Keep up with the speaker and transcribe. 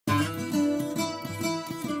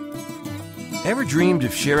Ever dreamed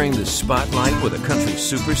of sharing the spotlight with a country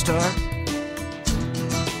superstar?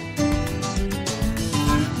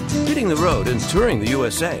 Hitting the road and touring the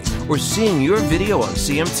USA, or seeing your video on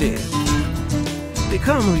CMT.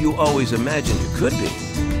 Become who you always imagined you could be.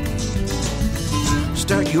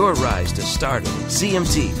 Start your rise to stardom.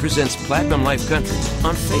 CMT presents Platinum Life Country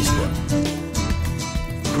on Facebook.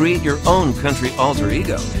 Create your own country alter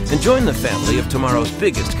ego and join the family of tomorrow's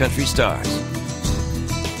biggest country stars.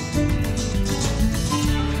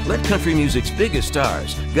 Let country music's biggest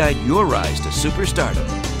stars guide your rise to superstardom.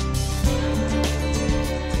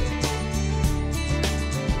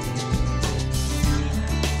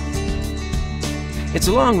 It's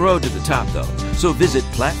a long road to the top, though, so visit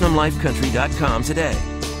PlatinumLifeCountry.com today.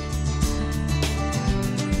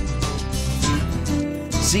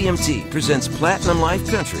 CMT presents Platinum Life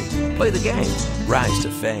Country. Play the game. Rise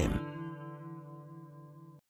to fame.